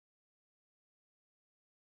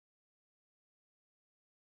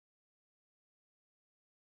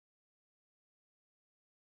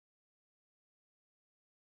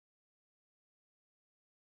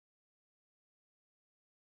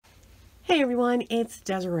Hey everyone, it's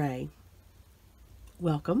Desiree.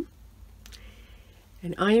 Welcome.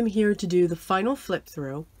 And I am here to do the final flip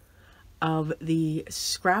through of the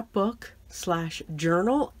scrapbook /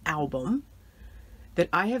 journal album that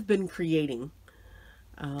I have been creating.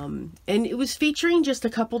 And it was featuring just a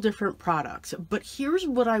couple different products, but here's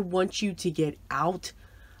what I want you to get out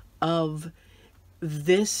of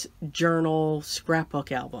this journal scrapbook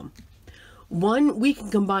album. One, we can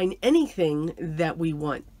combine anything that we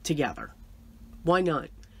want together. Why not?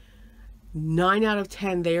 9 out of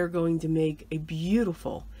 10, they are going to make a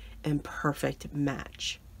beautiful and perfect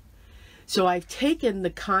match. So I've taken the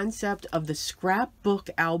concept of the scrapbook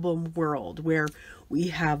album world, where we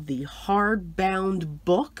have the hardbound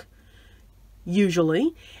book,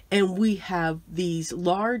 usually, and we have these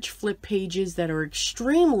large flip pages that are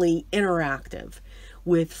extremely interactive,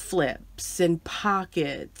 with flips and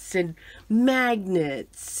pockets and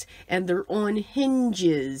magnets, and they're on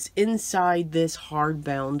hinges inside this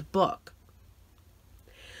hardbound book.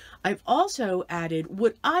 I've also added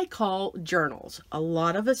what I call journals. A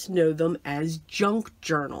lot of us know them as junk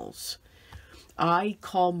journals. I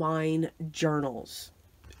call mine journals.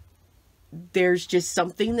 There's just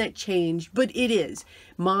something that changed, but it is.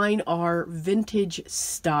 Mine are vintage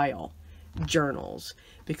style journals,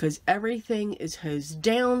 because everything is hosed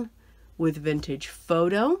down with vintage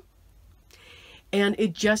photo, and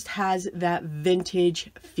it just has that vintage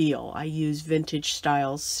feel. I use vintage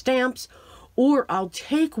style stamps, or I'll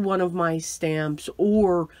take one of my stamps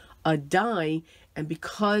or a die, and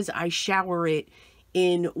because I shower it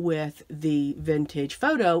in with the vintage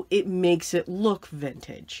photo, it makes it look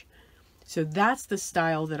vintage. So that's the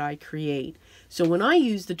style that I create. So when I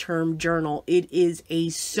use the term journal, it is a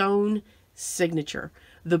sewn signature.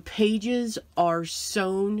 The pages are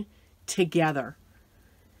sewn together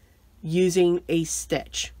using a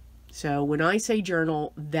stitch. So when I say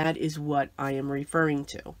journal, that is what I am referring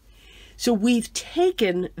to. So we've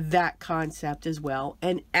taken that concept as well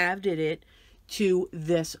and added it to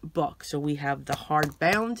this book. So we have the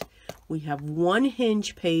hardbound, we have one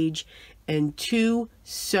hinge page, and 2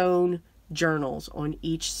 sewn journals on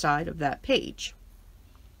each side of that page.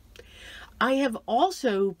 I have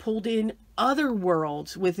also pulled in other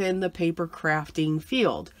worlds within the paper crafting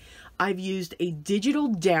field. I've used a digital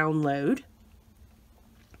download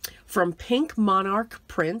from Pink Monarch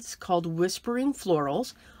Prints called Whispering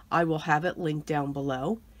Florals. I will have it linked down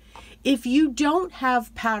below. If you don't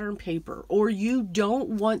have pattern paper, or you don't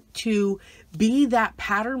want to be that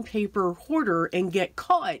pattern paper hoarder and get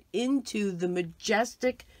caught into the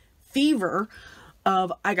majestic fever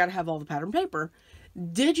of I gotta have all the pattern paper,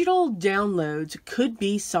 digital downloads could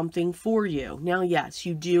be something for you. Now, yes,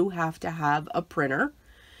 you do have to have a printer,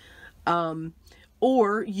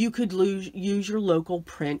 or you could use your local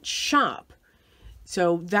print shop.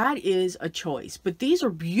 So that is a choice. But these are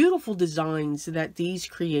beautiful designs that these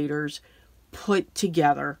creators put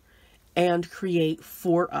together and create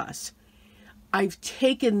for us. I've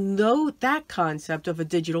taken that concept of a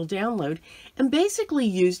digital download and basically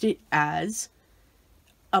used it as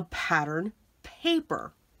a pattern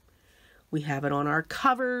paper. We have it on our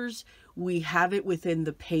covers, we have it within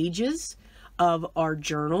the pages of our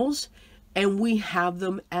journals, and we have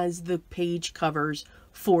them as the page covers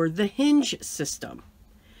for the hinge system.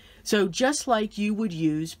 So just like you would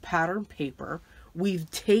use pattern paper, we've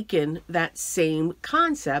taken that same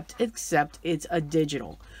concept, except it's a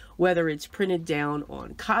digital. Whether it's printed down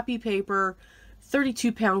on copy paper,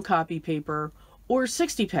 32-pound copy paper, or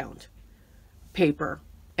 60-pound paper.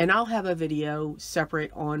 And I'll have a video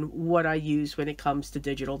separate on what I use when it comes to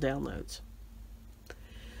digital downloads.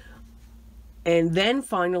 And then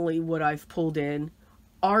finally, what I've pulled in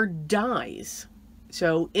are dies.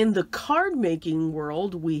 So in the card making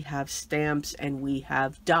world, we have stamps and we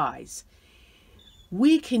have dies.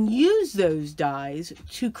 We can use those dies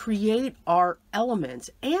to create our elements,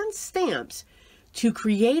 and stamps to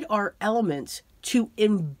create our elements to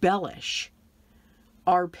embellish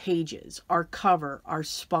our pages, our cover, our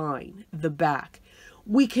spine, the back.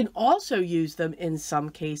 We can also use them in some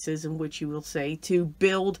cases, in which you will say, to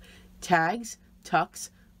build tags, tucks,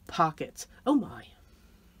 pockets. Oh my.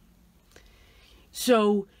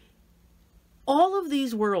 So all of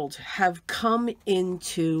these worlds have come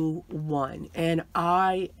into one, and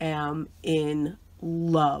I am in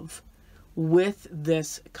love with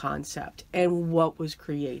this concept and what was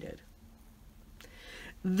created.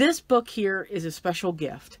 This book here is a special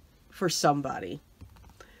gift for somebody,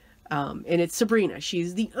 and it's Sabrina.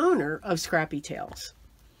 She's the owner of Scrappy Tails.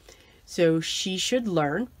 So she should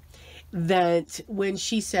learn that when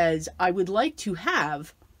she says, I would like to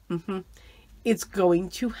have, it's going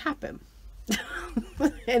to happen.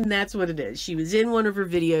 And that's what it is. She was in one of her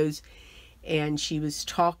videos and she was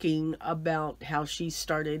talking about how she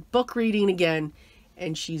started book reading again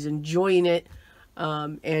and she's enjoying it.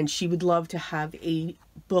 And she would love to have a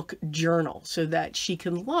book journal so that she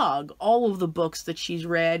can log all of the books that she's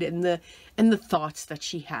read and the thoughts that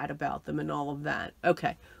she had about them and all of that.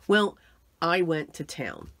 Okay, well, I went to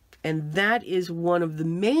town, and that is one of the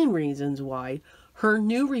main reasons why her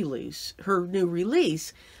new release,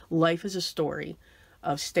 Life is a Story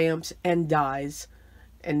of Stamps and Dies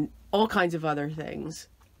and all kinds of other things,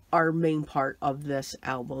 are main part of this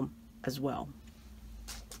album as well.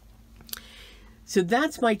 So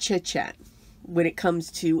that's my chit chat when it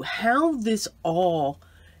comes to how this all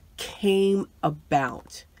came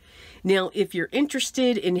about. Now, if you're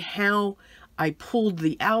interested in how I pulled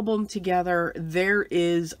the album together, there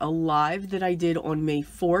is a live that I did on May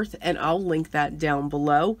 4th, and I'll link that down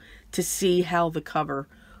below to see how the cover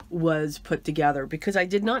was put together, because I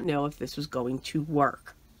did not know if this was going to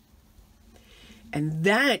work. And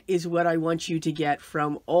that is what I want you to get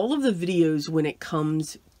from all of the videos when it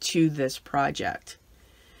comes to this project.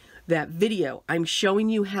 That video, I'm showing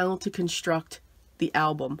you how to construct the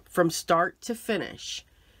album from start to finish.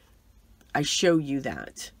 I show you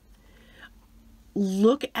that.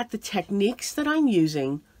 Look at the techniques that I'm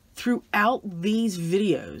using throughout these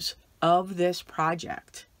videos of this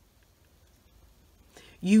project.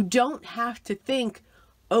 You don't have to think,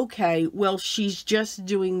 okay, well, she's just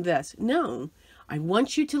doing this. No, I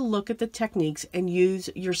want you to look at the techniques and use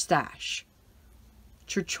your stash.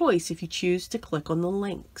 It's your choice if you choose to click on the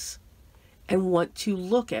links and want to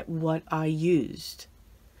look at what I used.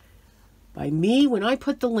 By me, when I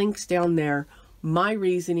put the links down there, my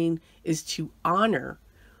reasoning is to honor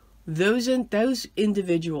those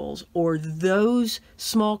individuals or those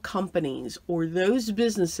small companies or those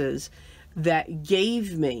businesses that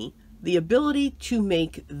gave me the ability to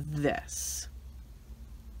make this.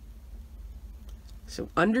 So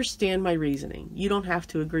understand my reasoning. You don't have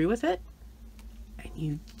to agree with it, and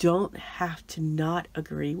you don't have to not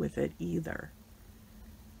agree with it either.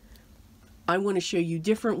 I want to show you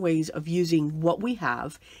different ways of using what we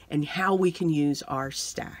have and how we can use our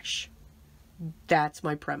stash. That's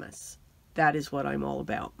my premise. That is what I'm all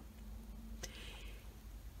about.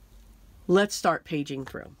 Let's start paging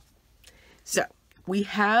through. So we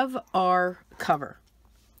have our cover.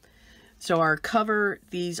 So our cover,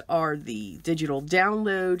 these are the digital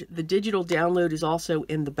download. The digital download is also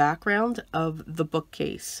in the background of the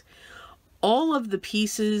bookcase. All of the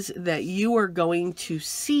pieces that you are going to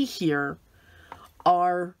see here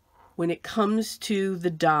are, when it comes to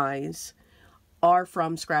the dies, are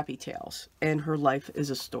from Scrappy Tails and Her Life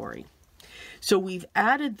is a Story. So we've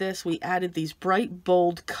added this, we added these bright,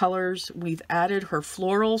 bold colors. We've added her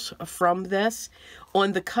florals from this.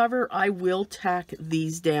 On the cover, I will tack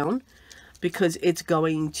these down because it's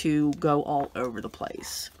going to go all over the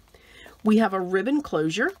place. We have a ribbon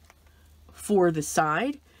closure for the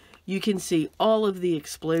side. You can see all of the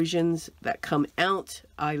explosions that come out.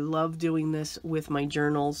 I love doing this with my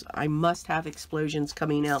journals. I must have explosions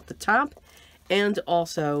coming out the top and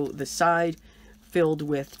also the side, filled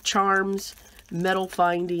with charms, metal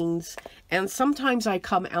findings, and sometimes I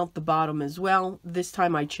come out the bottom as well. This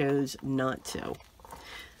time I chose not to.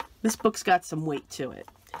 This book's got some weight to it.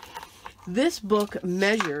 This book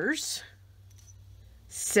measures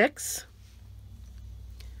 6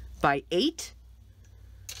 by 8,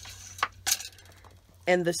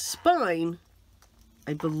 and the spine,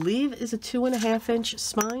 I believe, is a 2.5-inch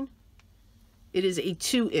spine. It is a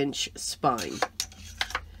 2-inch spine.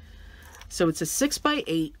 So it's a 6 by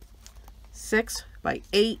 8, 6 by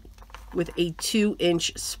 8 with a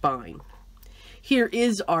 2-inch spine. Here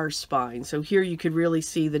is our spine. So here you could really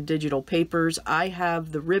see the digital papers. I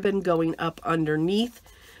have the ribbon going up underneath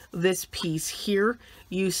this piece here.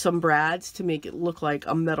 Use some brads to make it look like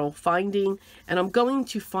a metal finding. And I'm going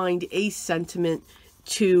to find a sentiment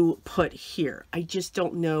to put here. I just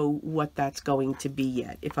don't know what that's going to be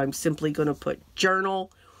yet. If I'm simply going to put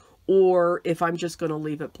journal, or if I'm just going to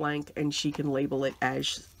leave it blank and she can label it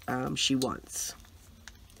as she wants.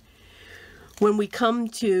 When we come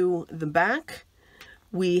to the back,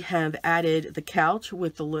 we have added the couch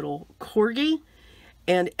with the little corgi,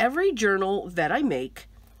 and every journal that I make,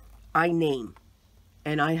 I name.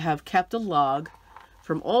 And I have kept a log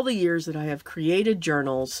from all the years that I have created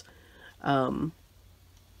journals. I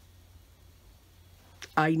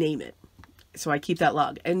name it. So I keep that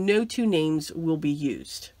log, and no 2 names will be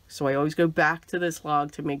used. So I always go back to this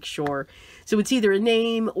log to make sure. So it's either a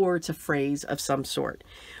name or it's a phrase of some sort.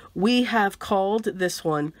 We have called this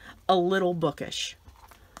one A Little Bookish.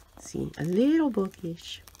 See, A Little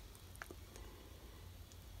Bookish.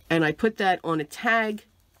 And I put that on a tag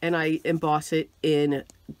and I emboss it in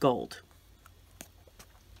gold.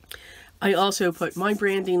 I also put my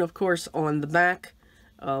branding, of course, on the back,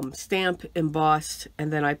 stamp, embossed,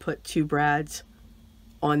 and then I put 2 brads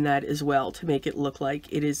on that as well to make it look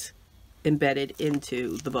like it is embedded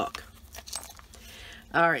into the book.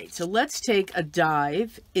 All right, so let's take a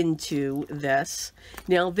dive into this.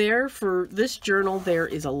 Now for this journal, there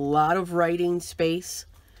is a lot of writing space,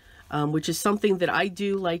 which is something that I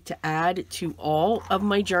do like to add to all of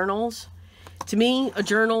my journals. To me, a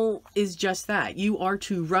journal is just that. You are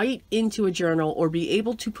to write into a journal or be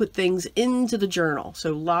able to put things into the journal.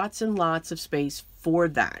 So lots and lots of space for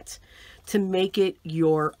that to make it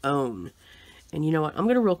your own. And you know what? I'm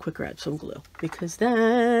going to real quick grab some glue because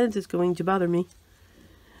that is going to bother me.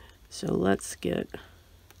 So let's get...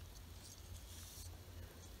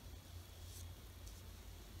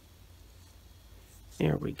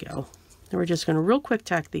 There we go. And we're just going to real quick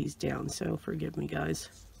tack these down. So forgive me, guys.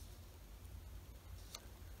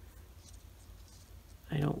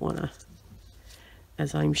 I don't want to,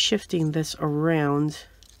 as I'm shifting this around,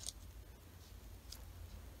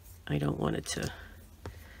 I don't want it to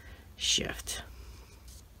shift.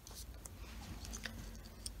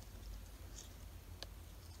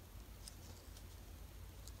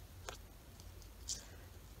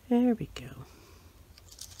 There we go.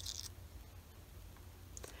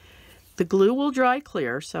 The glue will dry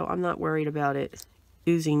clear, so I'm not worried about it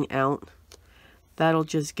oozing out. That'll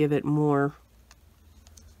just give it more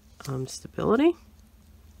stability.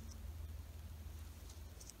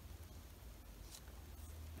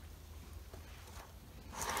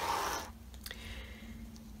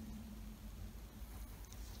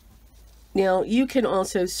 Now you can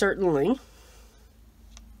also certainly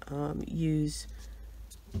use,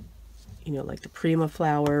 you know, like the Prima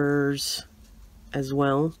flowers as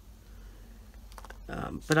well,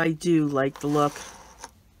 but I do like the look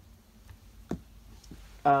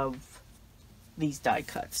of these die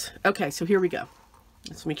cuts. Okay, so here we go.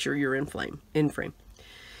 Let's make sure you're in frame.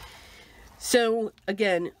 So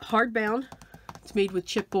again, hardbound. It's made with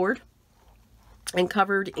chipboard and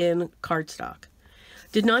covered in cardstock.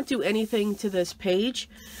 Did not do anything to this page.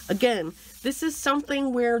 Again, this is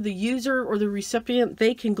something where the user or the recipient,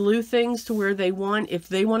 they can glue things to where they want. If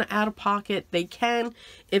they want to add a pocket, they can.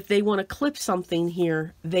 If they want to clip something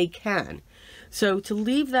here, they can. So to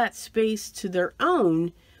leave that space to their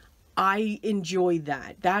own, I enjoy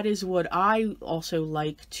that. That is what I also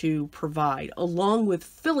like to provide, along with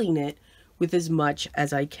filling it with as much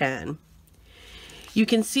as I can. You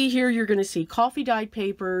can see here, you're going to see coffee dyed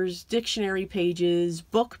papers, dictionary pages,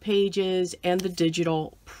 book pages, and the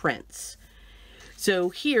digital prints. So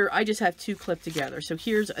here, I just have 2 clipped together. So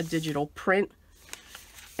here's a digital print,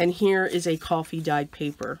 and here is a coffee dyed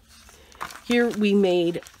paper. Here we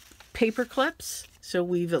made paper clips, so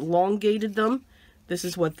we've elongated them. This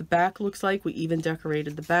is what the back looks like. We even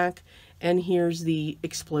decorated the back. And here's the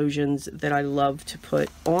explosions that I love to put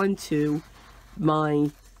onto my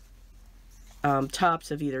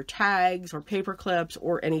tops of either tags or paper clips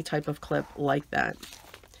or any type of clip like that.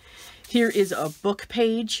 Here is a book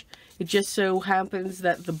page. It just so happens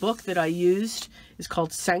that the book that I used is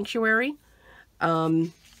called Sanctuary.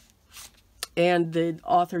 And the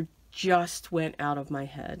author just went out of my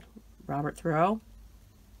head. Robert Thoreau.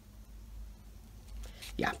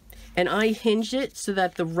 Yeah, and I hinged it so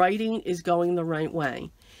that the writing is going the right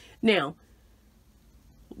way. Now,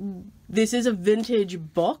 this is a vintage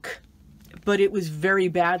book, but it was very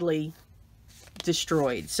badly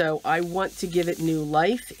destroyed. So I want to give it new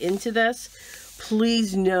life into this.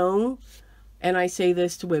 Please know, and I say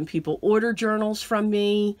this to when people order journals from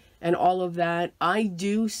me and all of that, I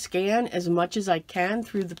do scan as much as I can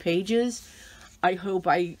through the pages. I hope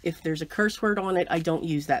if there's a curse word on it, I don't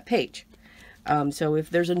use that page. So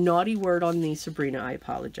if there's a naughty word on me, Sabrina, I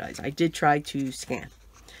apologize. I did try to scan,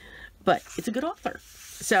 but it's a good author.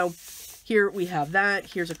 So here we have that.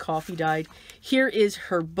 Here's a coffee dyed. Here is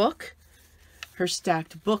her book, her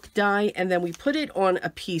stacked book die, and then we put it on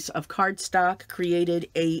a piece of cardstock, created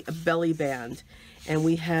a belly band, and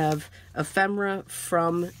we have ephemera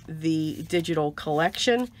from the digital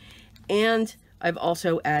collection, and I've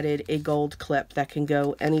also added a gold clip that can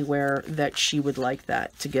go anywhere that she would like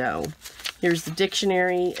that to go. Here's the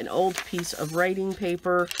dictionary, an old piece of writing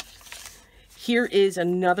paper. Here is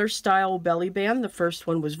another style belly band. The first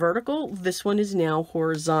one was vertical. This one is now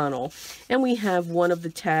horizontal. And we have one of the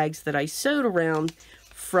tags that I sewed around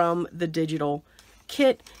from the digital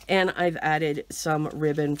kit, and I've added some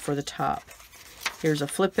ribbon for the top. Here's a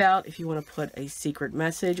flip out if you want to put a secret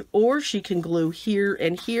message, or she can glue here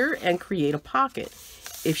and create a pocket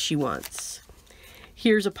if she wants.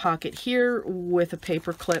 Here's a pocket here with a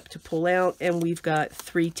paper clip to pull out, and we've got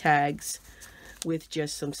 3 tags with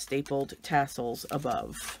just some stapled tassels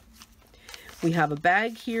above. We have a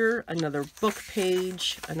bag here, another book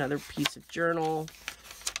page, another piece of journal,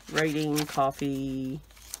 writing, coffee.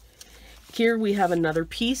 Here we have another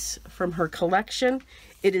piece from her collection.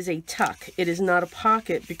 It is a tuck. It is not a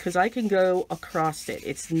pocket because I can go across it.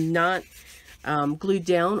 It's not glued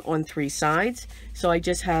down on 3 sides. So I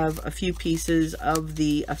just have a few pieces of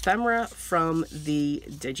the ephemera from the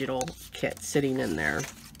digital kit sitting in there.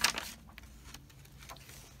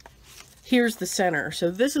 Here's the center.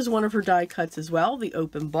 So this is one of her die cuts as well, the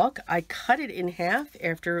open book. I cut it in half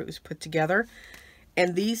after it was put together,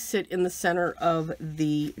 and these sit in the center of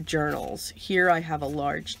the journals. Here I have a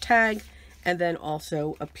large tag and then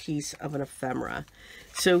also a piece of an ephemera.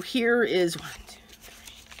 So here is 1, 2, 3.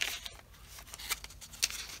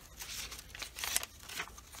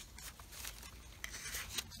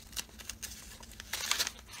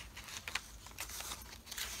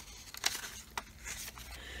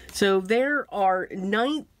 So there are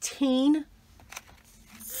 19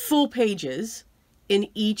 full pages in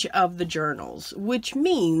each of the journals, which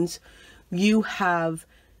means you have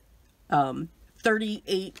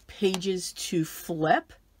 38 pages to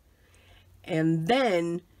flip, and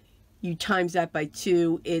then you times that by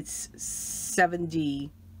 2, it's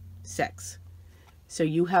 76. So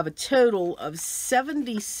you have a total of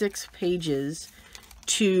 76 pages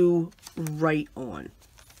to write on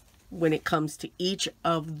when it comes to each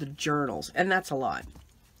of the journals, and that's a lot.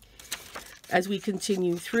 As we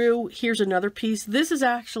continue through, here's another piece. This is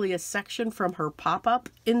actually a section from her pop-up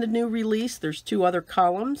in the new release. There's 2 other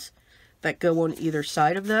columns that go on either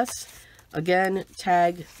side of this. Again,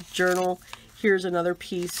 tag, journal. Here's another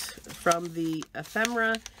piece from the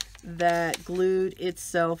ephemera that glued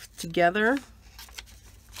itself together.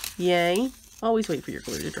 Yay. Always wait for your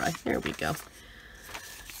glue to dry. There we go.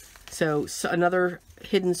 So another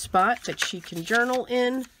hidden spot that she can journal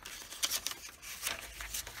in.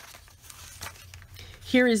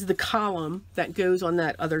 Here is the column that goes on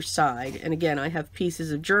that other side. And again, I have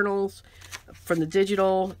pieces of journals from the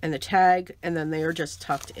digital and the tag, and then they are just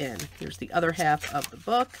tucked in. Here's the other half of the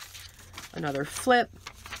book. Another flip.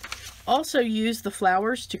 Also use the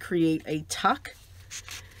flowers to create a tuck.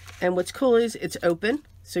 And what's cool is it's open,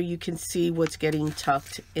 so you can see what's getting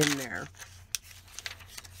tucked in there.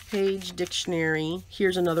 Page, dictionary.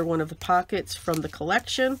 Here's another one of the pockets from the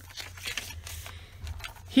collection.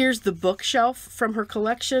 Here's the bookshelf from her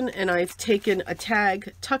collection, and I've taken a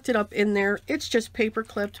tag, tucked it up in there. It's just paper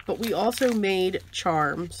clipped, but we also made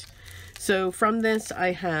charms. So from this,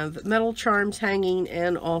 I have metal charms hanging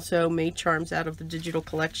and also made charms out of the digital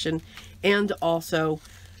collection, and also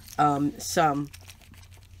some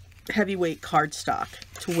heavyweight cardstock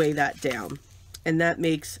to weigh that down. And that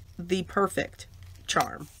makes the perfect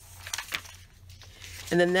charm.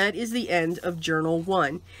 And then that is the end of Journal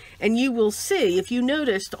 1. And you will see, if you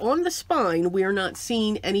noticed, on the spine, we are not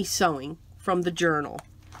seeing any sewing from the journal.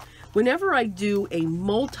 Whenever I do a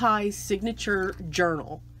multi-signature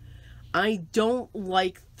journal, I don't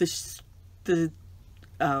like the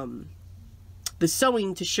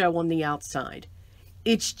sewing to show on the outside.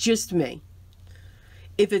 It's just me.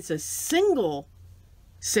 If it's a single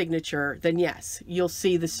signature, then yes, you'll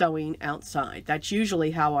see the sewing outside. That's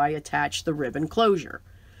usually how I attach the ribbon closure,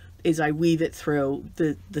 is I weave it through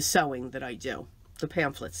the sewing that I do, the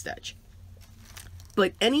pamphlet stitch.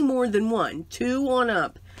 But any more than 1, 2 on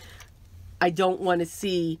up, I don't want to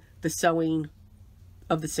see the sewing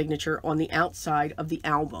of the signature on the outside of the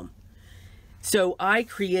album. So I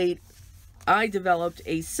developed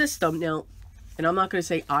a system. Now, and I'm not going to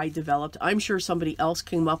say I developed. I'm sure somebody else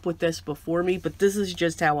came up with this before me, but this is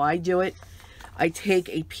just how I do it. I take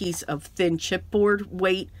a piece of thin chipboard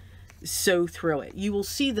weight, sew through it. You will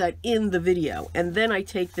see that in the video. And then I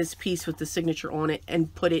take this piece with the signature on it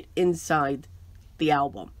and put it inside the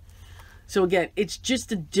album. So again, it's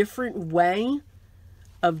just a different way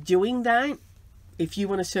of doing that. If you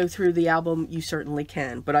want to sew through the album, you certainly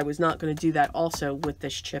can. But I was not going to do that also with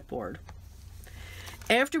this chipboard.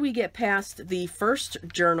 After we get past the first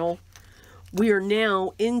journal, we are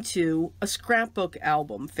now into a scrapbook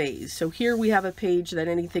album phase. So here we have a page that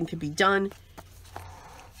anything can be done.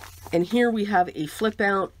 And here we have a flip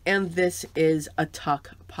out, and this is a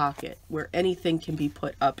tuck pocket where anything can be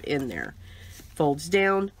put up in there. Folds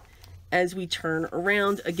down. As we turn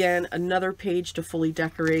around, again, another page to fully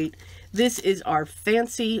decorate. This is our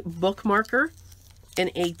fancy bookmarker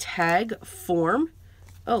in a tag form.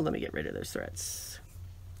 Oh, let me get rid of those threads.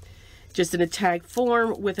 just in a tag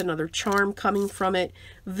form with another charm coming from it.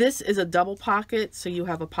 This is a double pocket, so you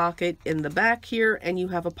have a pocket in the back here and you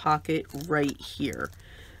have a pocket right here.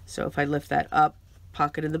 So if I lift that up,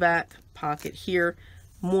 pocket in the back, pocket here,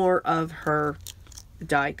 more of her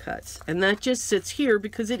die cuts. And that just sits here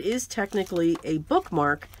because it is technically a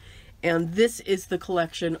bookmark, and this is the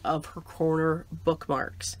collection of her corner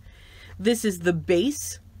bookmarks. This is the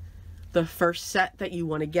base, the first set that you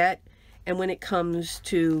want to get. And when it comes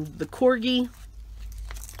to the corgi,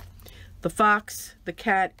 the fox, the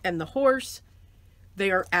cat, and the horse,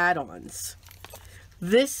 they are add-ons.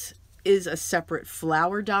 This is a separate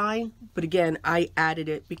flower die, but again, I added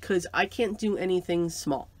it because I can't do anything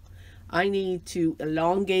small. I need to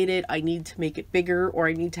elongate it, I need to make it bigger, or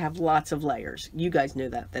I need to have lots of layers. You guys know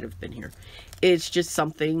that have been here. It's just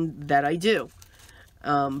something that I do.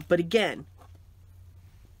 But again,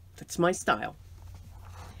 that's my style.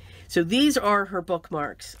 So these are her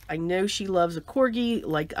bookmarks. I know she loves a corgi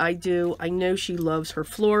like I do. I know she loves her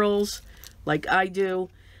florals like I do.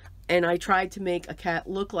 And I tried to make a cat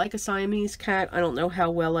look like a Siamese cat. I don't know how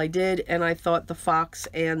well I did. And I thought the fox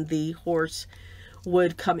and the horse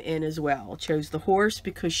would come in as well. Chose the horse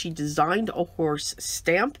because she designed a horse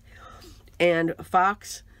stamp. And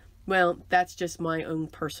fox, well, that's just my own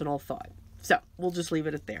personal thought. So we'll just leave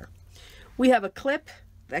it at there. We have a clip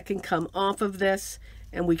that can come off of this,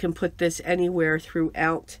 and we can put this anywhere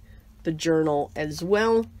throughout the journal as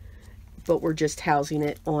well, but we're just housing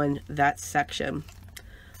it on that section.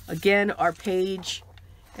 Again, our page,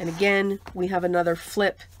 and again, we have another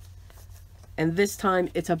flip, and this time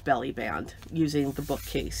it's a belly band using the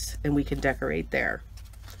bookcase, and we can decorate there.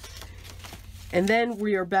 And then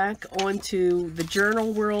we are back onto the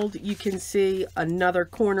journal world. You can see another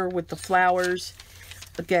corner with the flowers.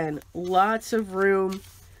 Again, lots of room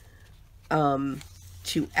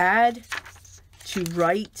to add, to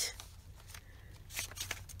write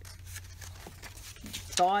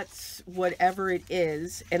thoughts, whatever it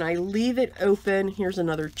is, and I leave it open. Here's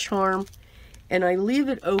another charm, and I leave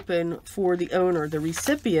it open for the owner, the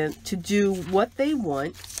recipient, to do what they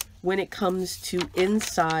want when it comes to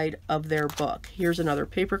inside of their book. Here's another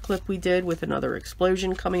paper clip we did with another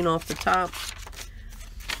explosion coming off the top.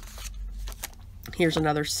 Here's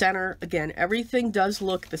another center. Again, everything does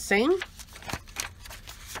look the same,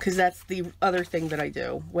 because that's the other thing that I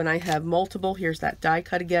do. When I have multiple, here's that die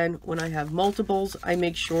cut again. When I have multiples, I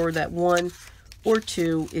make sure that 1 or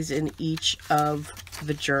 2 is in each of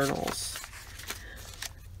the journals.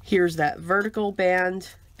 Here's that vertical band.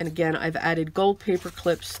 And again, I've added gold paper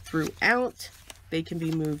clips throughout. They can be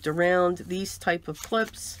moved around. These type of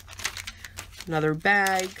clips. Another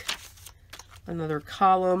bag. Another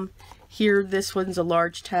column. Here, this one's a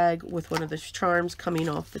large tag with one of the charms coming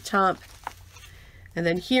off the top. And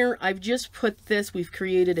then here, I've just put this, we've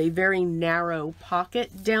created a very narrow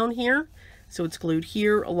pocket down here. So it's glued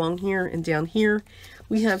here, along here, and down here.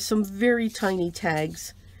 We have some very tiny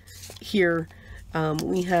tags here.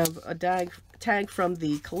 We have a tag from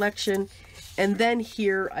the collection. And then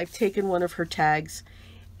here, I've taken one of her tags,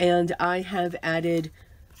 and I have added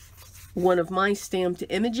one of my stamped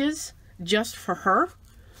images just for her.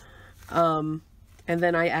 And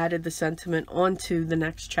then I added the sentiment onto the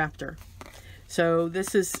next chapter. So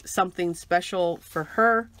this is something special for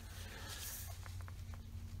her,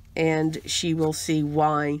 and she will see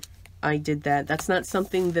why I did that. That's not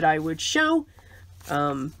something that I would show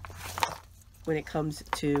when it comes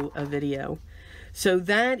to a video. So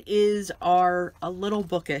that is our A Little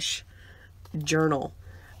Bookish journal.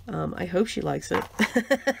 I hope she likes it.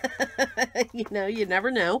 You know, you never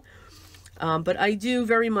know. But I do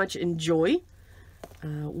very much enjoy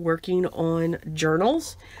working on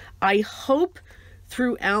journals. I hope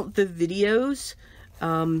throughout the videos,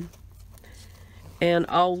 and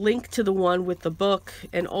I'll link to the one with the book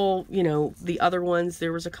and all, you know, the other ones.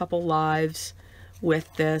 There was a couple lives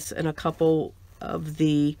with this and a couple of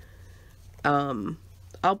the,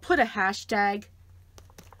 I'll put a hashtag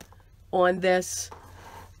on this,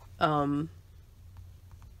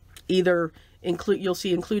 either include, you'll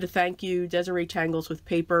see include a thank you, Desiree Tangles with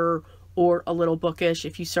paper, or A Little Bookish.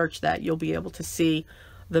 If you search that, you'll be able to see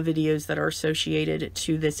the videos that are associated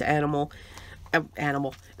to this animal.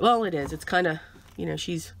 Well, it is. It's kind of, you know,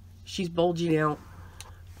 she's bulging out.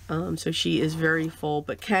 So she is very full,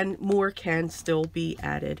 but more can still be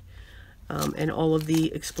added. And all of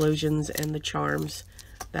the explosions and the charms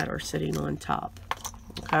that are sitting on top.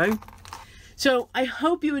 Okay. So I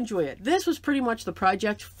hope you enjoy it. This was pretty much the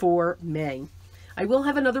project for May. I will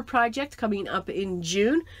have another project coming up in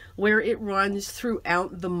June where it runs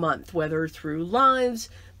throughout the month, whether through lives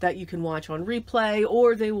that you can watch on replay,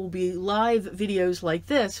 or they will be live videos like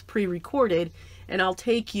this pre-recorded, and I'll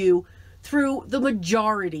take you through the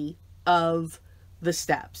majority of the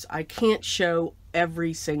steps. I can't show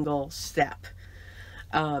every single step.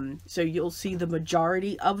 So you'll see the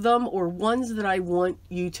majority of them, or ones that I want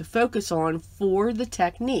you to focus on for the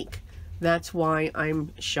technique. That's why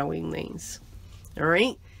I'm showing these. All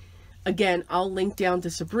right. Again, I'll link down to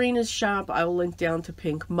Sabrina's shop. I'll link down to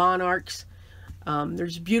Pink Monarchs.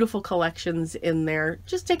 There's beautiful collections in there.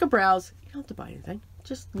 Just take a browse. You don't have to buy anything.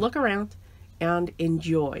 Just look around and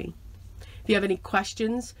enjoy. If you have any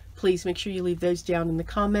questions, please make sure you leave those down in the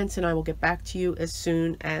comments, and I will get back to you as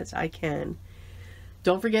soon as I can.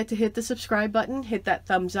 Don't forget to hit the subscribe button, hit that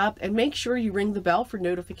thumbs up, and make sure you ring the bell for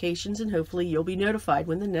notifications, and hopefully you'll be notified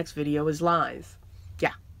when the next video is live.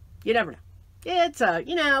 Yeah, you never know. It's a,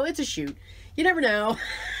 you know, it's a shoot. You never know.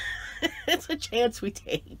 It's a chance we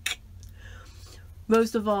take.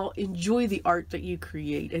 Most of all, enjoy the art that you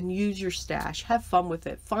create and use your stash. Have fun with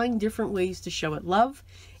it. Find different ways to show it love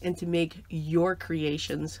and to make your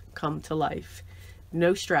creations come to life.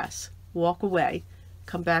 No stress. Walk away.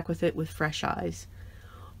 Come back with it with fresh eyes.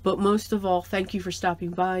 But most of all, thank you for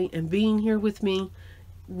stopping by and being here with me,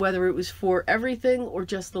 whether it was for everything or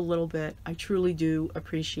just a little bit. I truly do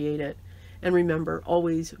appreciate it. And remember,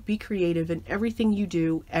 always be creative in everything you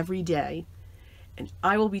do every day. And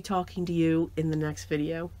I will be talking to you in the next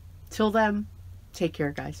video. Till then, take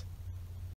care, guys.